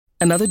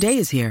Another day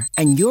is here,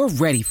 and you're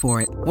ready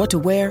for it. What to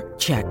wear?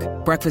 Check.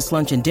 Breakfast,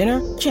 lunch, and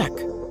dinner? Check.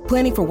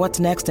 Planning for what's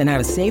next and how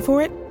to save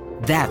for it?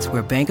 That's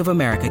where Bank of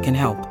America can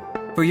help.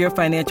 For your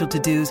financial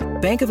to-dos,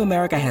 Bank of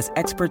America has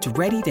experts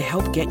ready to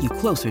help get you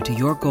closer to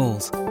your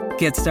goals.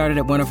 Get started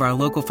at one of our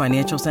local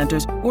financial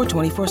centers or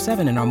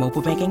 24/7 in our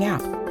mobile banking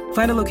app.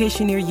 Find a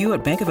location near you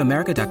at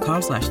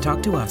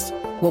bankofamerica.com/talktous.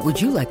 What would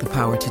you like the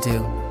power to do?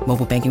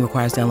 Mobile banking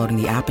requires downloading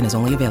the app and is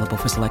only available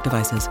for select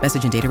devices.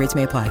 Message and data rates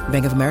may apply.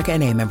 Bank of America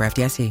N.A., member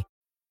FDIC.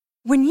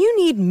 When you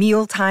need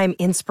mealtime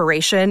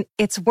inspiration,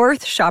 it's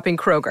worth shopping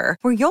Kroger,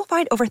 where you'll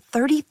find over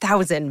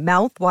 30,000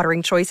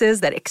 mouth-watering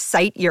choices that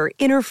excite your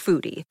inner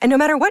foodie. And no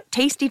matter what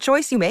tasty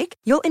choice you make,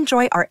 you'll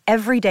enjoy our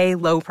everyday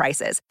low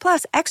prices,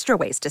 plus extra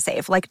ways to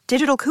save, like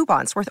digital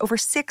coupons worth over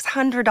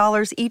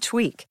 $600 each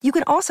week. You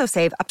can also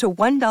save up to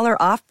 $1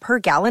 off per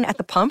gallon at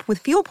the pump with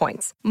fuel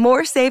points.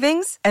 More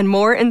savings and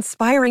more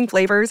inspiring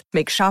flavors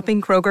make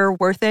shopping Kroger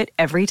worth it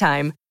every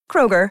time.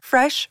 Kroger,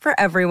 fresh for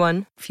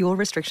everyone. Fuel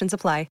restrictions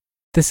apply.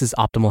 This is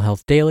Optimal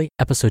Health Daily,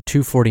 episode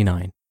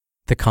 249,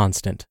 The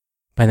Constant,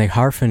 by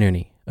Neghar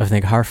Fonooni of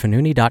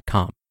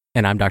negharfonooni.com,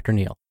 and I'm Dr.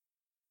 Neil.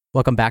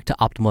 Welcome back to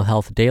Optimal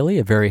Health Daily,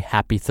 a very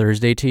happy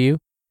Thursday to you.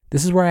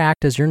 This is where I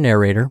act as your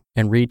narrator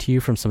and read to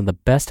you from some of the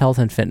best health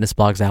and fitness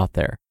blogs out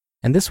there.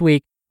 And this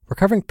week, we're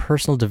covering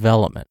personal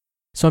development.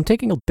 So I'm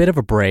taking a bit of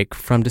a break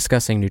from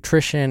discussing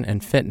nutrition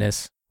and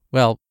fitness,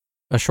 well,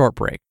 a short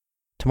break.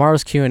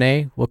 Tomorrow's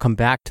Q&A will come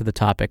back to the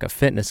topic of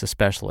fitness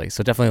especially,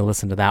 so definitely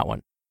listen to that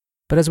one.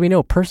 But as we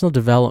know, personal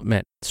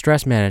development,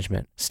 stress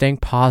management, staying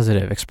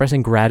positive,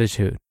 expressing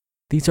gratitude,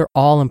 these are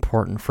all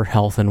important for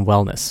health and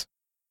wellness.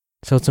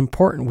 So it's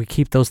important we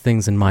keep those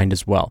things in mind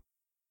as well.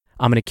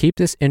 I'm going to keep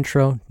this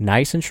intro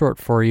nice and short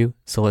for you,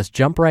 so let's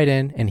jump right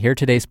in and hear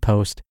today's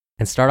post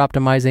and start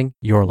optimizing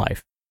your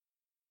life.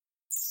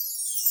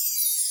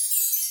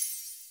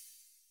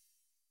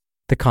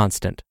 The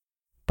Constant,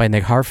 by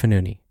Neghar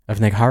Fonooni of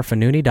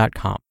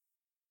negharfonooni.com.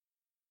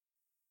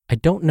 I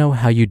don't know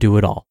how you do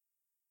it all.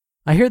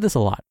 I hear this a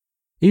lot.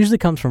 It usually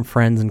comes from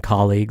friends and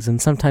colleagues, and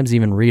sometimes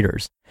even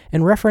readers,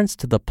 in reference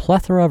to the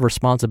plethora of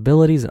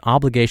responsibilities and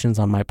obligations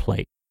on my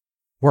plate.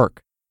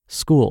 Work,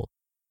 school,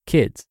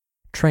 kids,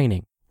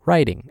 training,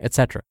 writing,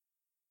 etc.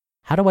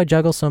 How do I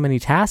juggle so many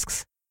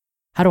tasks?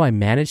 How do I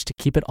manage to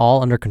keep it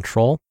all under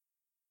control?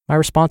 My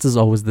response is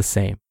always the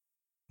same.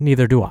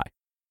 Neither do I.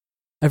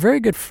 A very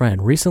good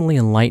friend recently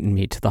enlightened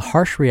me to the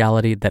harsh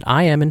reality that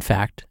I am, in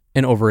fact,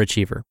 an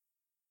overachiever.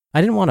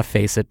 I didn't want to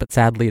face it, but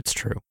sadly it's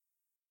true.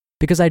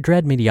 Because I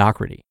dread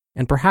mediocrity,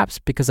 and perhaps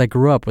because I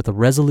grew up with a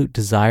resolute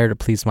desire to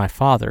please my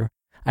father,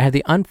 I had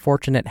the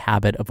unfortunate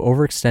habit of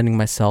overextending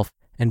myself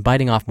and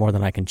biting off more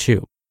than I can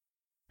chew.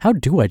 How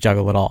do I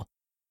juggle it all?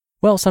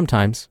 Well,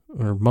 sometimes,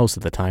 or most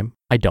of the time,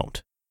 I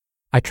don't.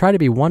 I try to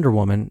be Wonder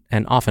Woman,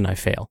 and often I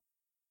fail.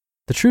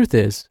 The truth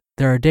is,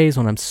 there are days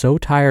when I'm so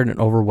tired and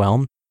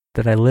overwhelmed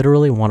that I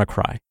literally want to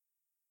cry.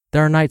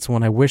 There are nights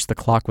when I wish the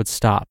clock would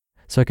stop,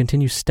 so I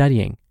continue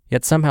studying,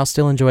 yet somehow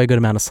still enjoy a good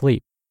amount of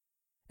sleep.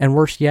 And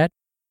worse yet,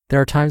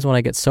 there are times when I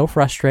get so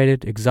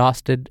frustrated,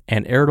 exhausted,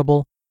 and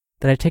irritable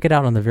that I take it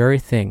out on the very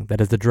thing that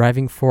is the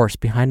driving force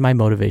behind my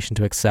motivation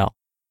to excel,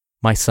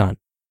 my son.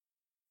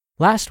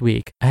 Last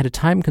week, I had a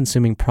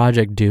time-consuming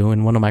project due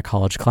in one of my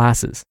college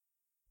classes.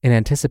 In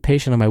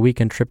anticipation of my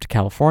weekend trip to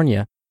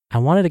California, I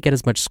wanted to get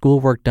as much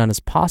schoolwork done as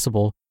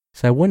possible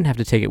so I wouldn't have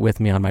to take it with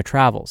me on my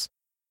travels.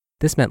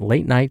 This meant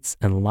late nights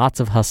and lots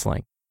of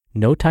hustling,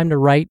 no time to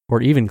write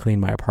or even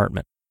clean my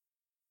apartment.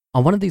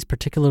 On one of these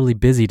particularly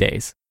busy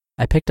days,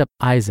 I picked up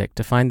Isaac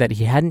to find that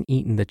he hadn't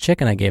eaten the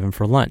chicken I gave him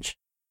for lunch.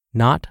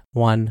 Not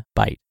one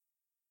bite.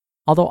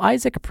 Although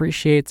Isaac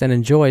appreciates and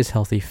enjoys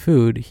healthy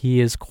food, he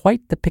is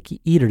quite the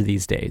picky eater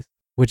these days,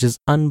 which is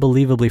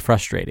unbelievably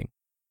frustrating.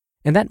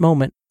 In that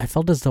moment, I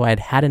felt as though I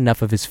had had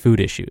enough of his food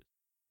issues.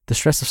 The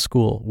stress of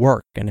school,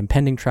 work, and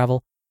impending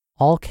travel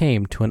all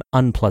came to an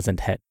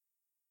unpleasant head.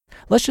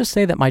 Let's just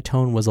say that my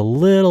tone was a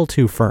little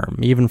too firm,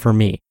 even for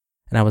me,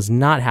 and I was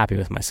not happy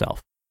with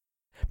myself.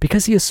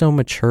 Because he is so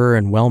mature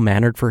and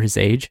well-mannered for his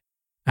age,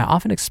 I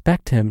often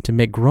expect him to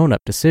make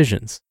grown-up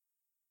decisions.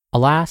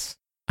 Alas,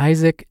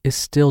 Isaac is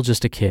still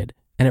just a kid,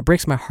 and it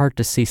breaks my heart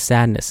to see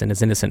sadness in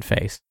his innocent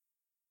face.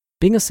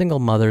 Being a single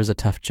mother is a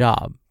tough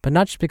job, but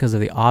not just because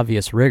of the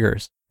obvious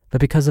rigors,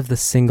 but because of the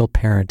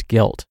single-parent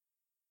guilt.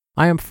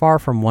 I am far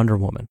from Wonder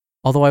Woman,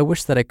 although I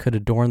wish that I could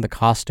adorn the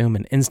costume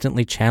and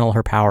instantly channel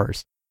her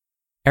powers.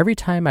 Every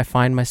time I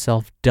find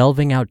myself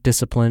delving out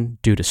discipline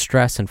due to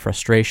stress and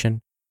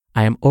frustration,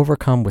 I am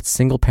overcome with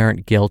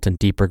single-parent guilt and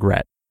deep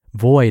regret,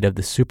 void of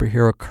the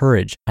superhero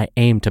courage I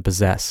aim to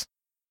possess.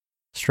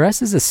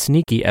 Stress is a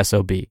sneaky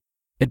SOB.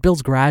 It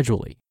builds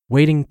gradually,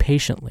 waiting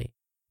patiently,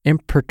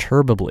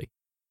 imperturbably.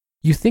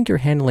 You think you're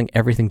handling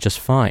everything just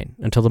fine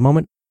until the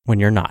moment when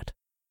you're not.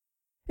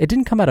 It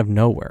didn't come out of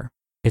nowhere.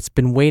 It's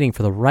been waiting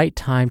for the right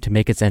time to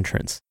make its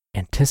entrance,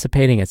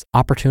 anticipating its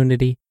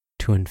opportunity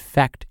to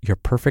infect your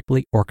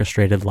perfectly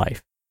orchestrated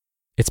life.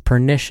 It's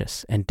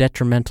pernicious and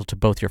detrimental to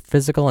both your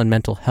physical and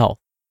mental health,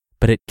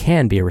 but it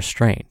can be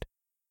restrained.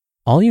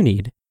 All you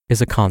need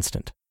is a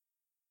constant,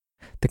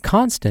 The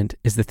constant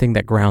is the thing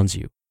that grounds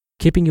you,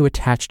 keeping you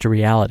attached to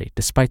reality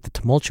despite the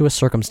tumultuous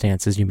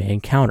circumstances you may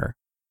encounter.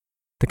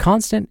 The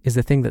constant is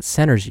the thing that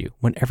centers you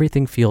when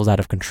everything feels out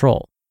of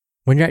control.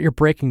 When you're at your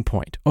breaking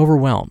point,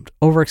 overwhelmed,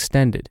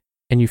 overextended,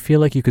 and you feel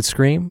like you could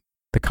scream,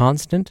 the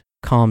constant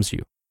calms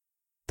you.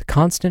 The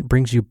constant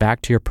brings you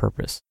back to your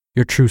purpose,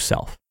 your true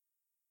self.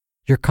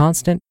 Your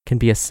constant can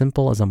be as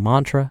simple as a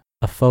mantra,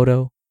 a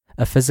photo,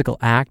 a physical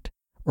act,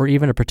 or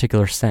even a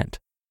particular scent.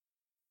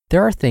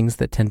 There are things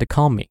that tend to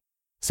calm me,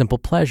 simple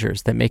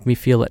pleasures that make me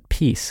feel at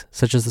peace,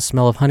 such as the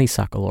smell of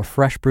honeysuckle or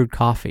fresh brewed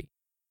coffee,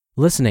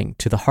 listening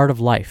to The Heart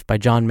of Life by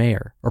John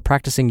Mayer, or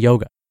practicing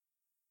yoga.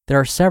 There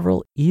are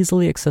several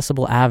easily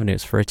accessible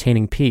avenues for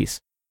attaining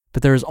peace,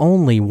 but there is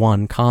only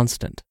one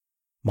constant.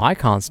 My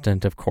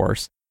constant, of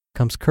course,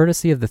 comes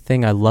courtesy of the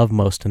thing I love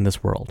most in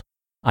this world,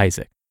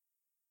 Isaac.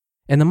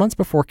 In the months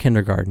before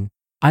kindergarten,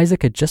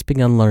 Isaac had just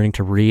begun learning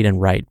to read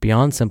and write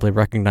beyond simply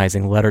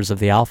recognizing letters of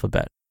the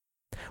alphabet.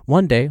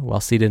 One day,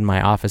 while seated in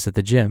my office at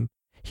the gym,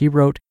 he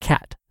wrote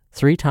cat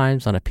 3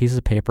 times on a piece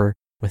of paper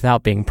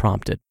without being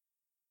prompted.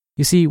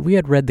 You see, we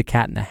had read The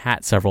Cat in the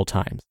Hat several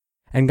times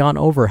and gone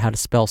over how to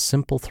spell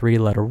simple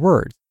 3-letter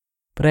words,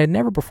 but I had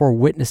never before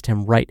witnessed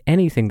him write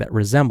anything that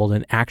resembled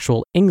an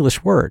actual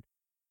English word.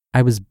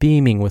 I was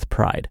beaming with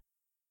pride.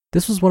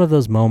 This was one of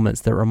those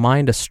moments that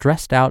remind a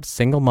stressed-out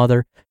single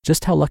mother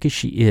just how lucky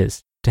she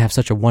is to have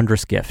such a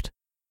wondrous gift.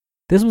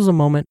 This was a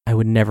moment I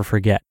would never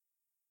forget.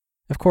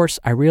 Of course,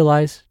 I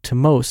realize, to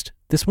most,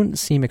 this wouldn't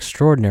seem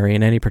extraordinary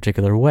in any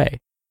particular way.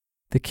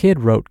 The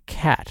kid wrote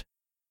cat.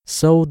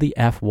 So the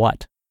F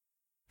what?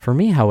 For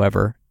me,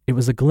 however, it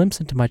was a glimpse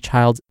into my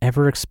child's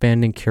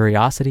ever-expanding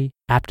curiosity,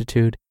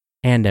 aptitude,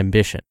 and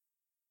ambition.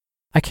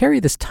 I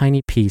carry this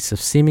tiny piece of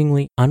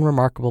seemingly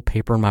unremarkable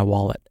paper in my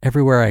wallet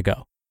everywhere I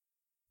go.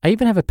 I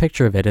even have a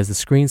picture of it as a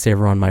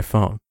screensaver on my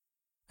phone.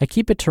 I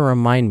keep it to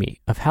remind me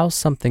of how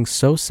something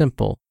so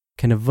simple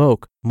can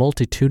evoke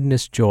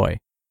multitudinous joy.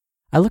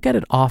 I look at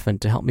it often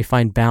to help me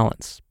find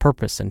balance,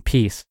 purpose, and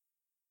peace.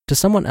 To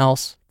someone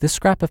else, this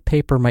scrap of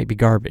paper might be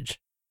garbage,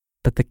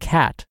 but the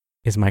cat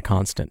is my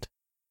constant.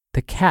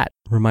 The cat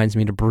reminds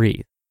me to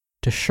breathe,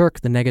 to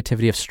shirk the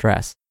negativity of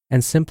stress,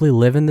 and simply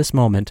live in this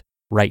moment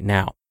right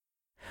now.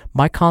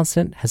 My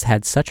constant has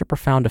had such a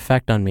profound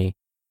effect on me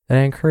that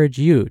I encourage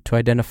you to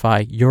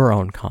identify your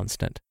own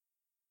constant.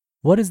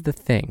 What is the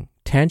thing,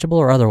 tangible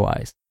or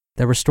otherwise,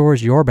 that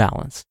restores your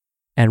balance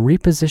and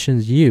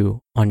repositions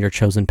you on your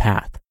chosen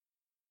path?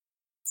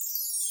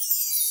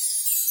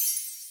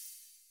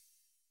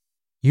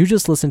 You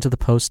just listened to the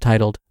post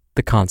titled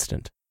The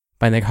Constant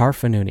by Neghar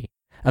Fonooni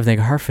of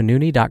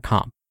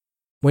negharfonooni.com.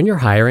 When you're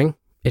hiring,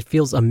 it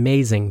feels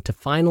amazing to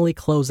finally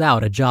close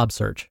out a job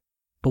search.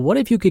 But what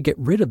if you could get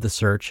rid of the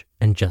search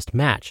and just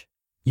match?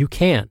 You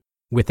can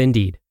with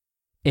Indeed.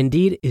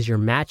 Indeed is your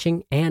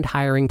matching and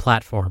hiring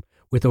platform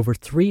with over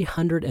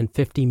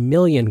 350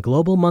 million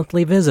global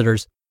monthly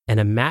visitors and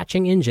a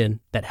matching engine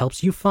that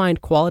helps you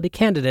find quality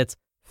candidates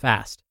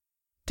fast.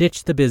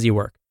 Ditch the busy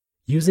work.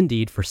 Use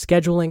Indeed for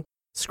scheduling,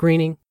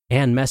 screening,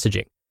 and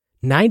messaging.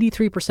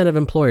 93% of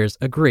employers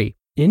agree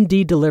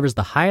Indeed delivers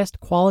the highest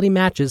quality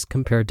matches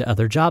compared to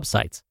other job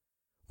sites.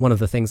 One of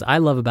the things I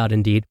love about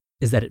Indeed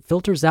is that it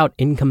filters out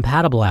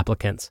incompatible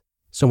applicants.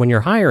 So when you're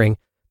hiring,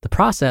 the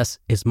process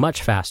is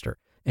much faster,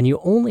 and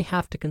you only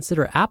have to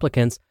consider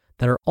applicants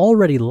that are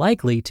already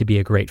likely to be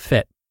a great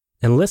fit.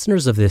 And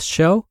listeners of this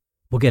show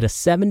will get a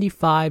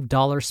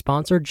 $75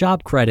 sponsored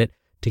job credit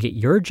to get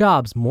your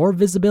jobs more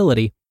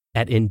visibility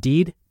at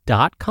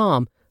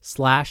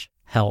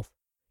Indeed.com/health.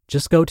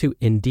 Just go to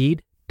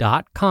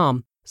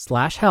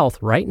Indeed.com/health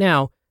right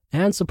now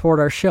and support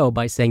our show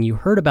by saying you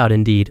heard about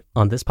Indeed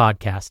on this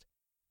podcast.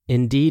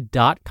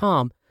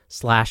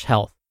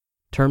 Indeed.com/health.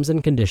 Terms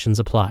and conditions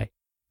apply.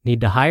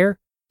 Need to hire?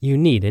 You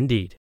need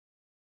Indeed.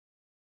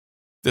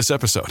 This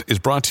episode is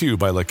brought to you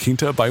by La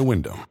Quinta by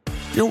Wyndham.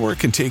 Your work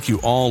can take you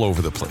all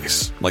over the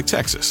place, like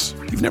Texas.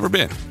 You've never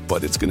been,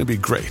 but it's going to be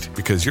great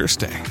because you're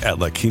staying at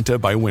La Quinta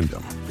by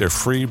Wyndham. Their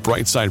free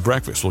Bright Side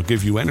breakfast will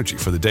give you energy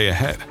for the day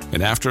ahead.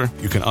 And after,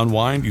 you can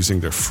unwind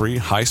using their free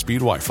high-speed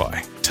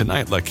Wi-Fi.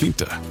 Tonight, La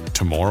Quinta.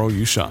 Tomorrow,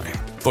 you shine.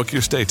 Book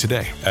your stay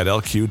today at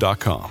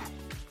LQ.com.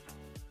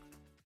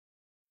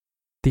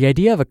 The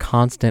idea of a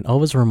constant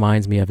always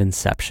reminds me of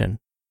Inception.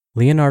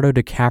 Leonardo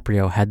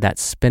DiCaprio had that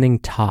spinning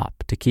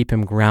top to keep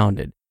him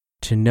grounded,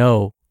 to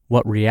know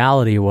what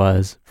reality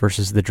was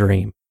versus the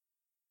dream.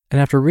 And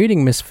after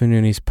reading Ms.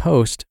 Fonooni's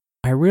post,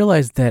 I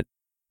realized that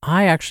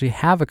I actually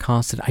have a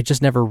constant. I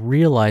just never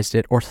realized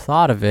it or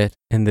thought of it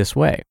in this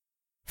way.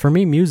 For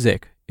me,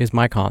 music is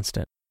my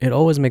constant. It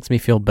always makes me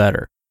feel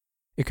better.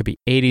 It could be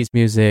 80s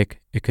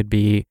music, it could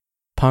be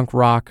punk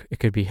rock, it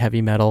could be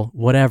heavy metal,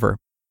 whatever.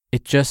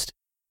 It just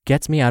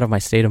gets me out of my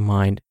state of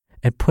mind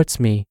and puts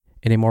me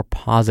in a more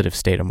positive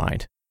state of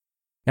mind.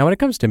 Now, when it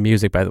comes to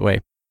music, by the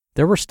way,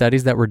 there were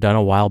studies that were done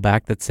a while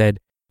back that said,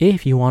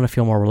 if you want to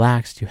feel more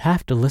relaxed, you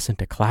have to listen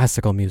to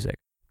classical music.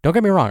 Don't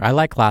get me wrong, I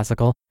like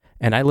classical,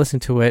 and I listen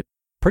to it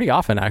pretty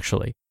often,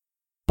 actually.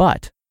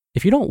 But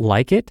if you don't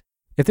like it,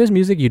 if there's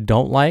music you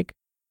don't like,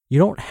 You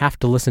don't have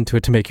to listen to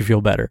it to make you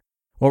feel better.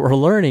 What we're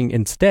learning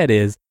instead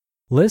is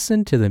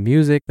listen to the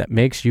music that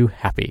makes you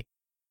happy.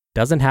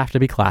 Doesn't have to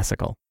be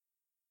classical.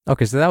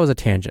 Okay, so that was a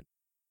tangent.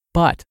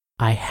 But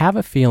I have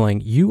a feeling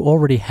you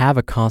already have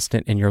a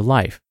constant in your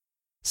life.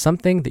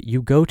 Something that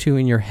you go to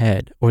in your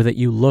head, or that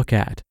you look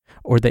at,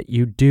 or that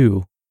you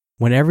do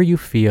whenever you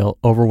feel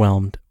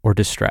overwhelmed or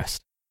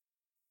distressed.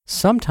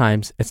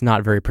 Sometimes it's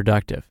not very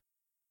productive,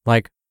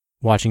 like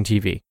watching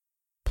TV,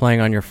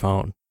 playing on your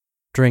phone,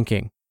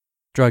 drinking,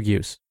 drug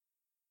use.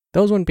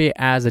 Those wouldn't be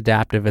as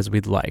adaptive as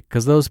we'd like,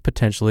 because those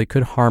potentially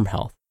could harm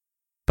health.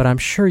 But I'm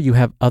sure you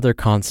have other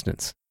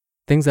constants,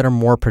 things that are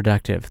more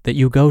productive that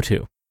you go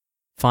to.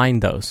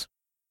 Find those.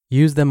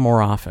 Use them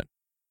more often.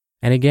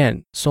 And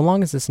again, so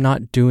long as it's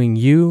not doing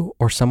you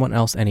or someone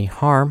else any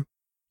harm,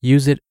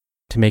 use it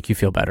to make you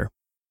feel better.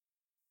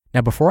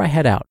 Now, before I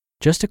head out,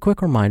 just a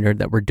quick reminder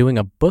that we're doing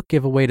a book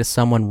giveaway to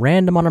someone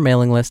random on our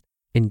mailing list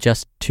in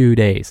just 2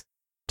 days.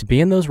 To be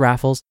in those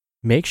raffles,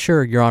 make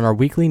sure you're on our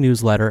weekly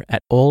newsletter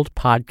at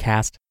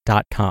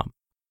oldpodcast.com.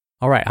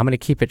 All right, I'm going to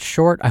keep it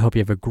short. I hope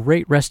you have a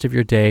great rest of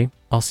your day.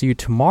 I'll see you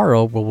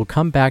tomorrow, where we'll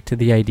come back to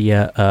the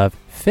idea of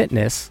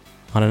fitness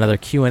on another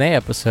Q&A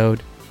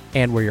episode,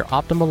 and where your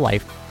optimal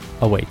life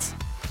awaits.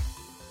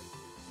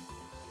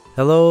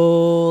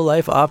 Hello,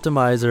 Life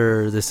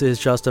Optimizer. This is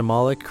Justin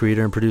Malik,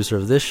 creator and producer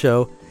of this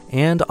show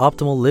and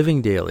Optimal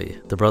Living Daily,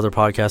 the brother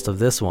podcast of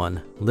this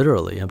one.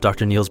 Literally, I'm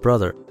Dr. Neil's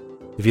brother.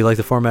 If you like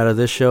the format of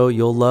this show,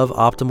 you'll love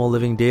Optimal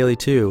Living Daily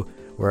too,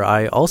 where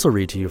I also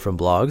read to you from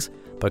blogs,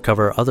 but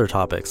cover other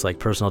topics like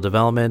personal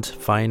development,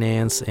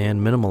 finance, and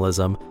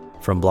minimalism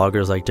from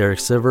bloggers like Derek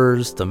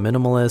Sivers, The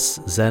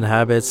Minimalists, Zen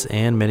Habits,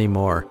 and many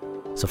more.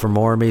 So for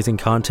more amazing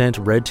content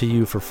read to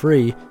you for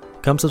free,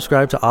 come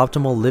subscribe to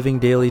Optimal Living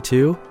Daily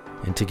too,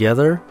 and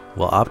together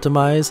we'll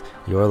optimize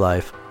your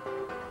life.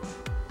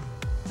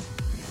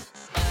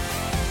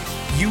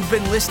 You've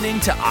been listening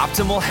to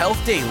Optimal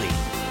Health Daily.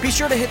 Be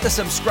sure to hit the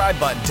subscribe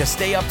button to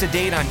stay up to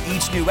date on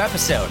each new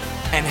episode,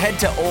 and head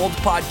to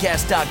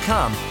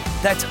oldpodcast.com.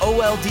 That's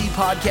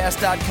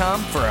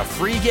oldpodcast.com for a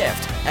free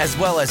gift, as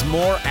well as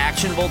more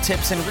actionable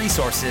tips and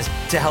resources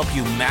to help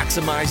you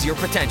maximize your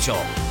potential.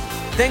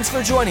 Thanks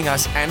for joining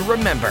us, and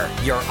remember,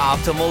 your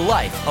optimal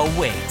life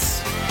awaits.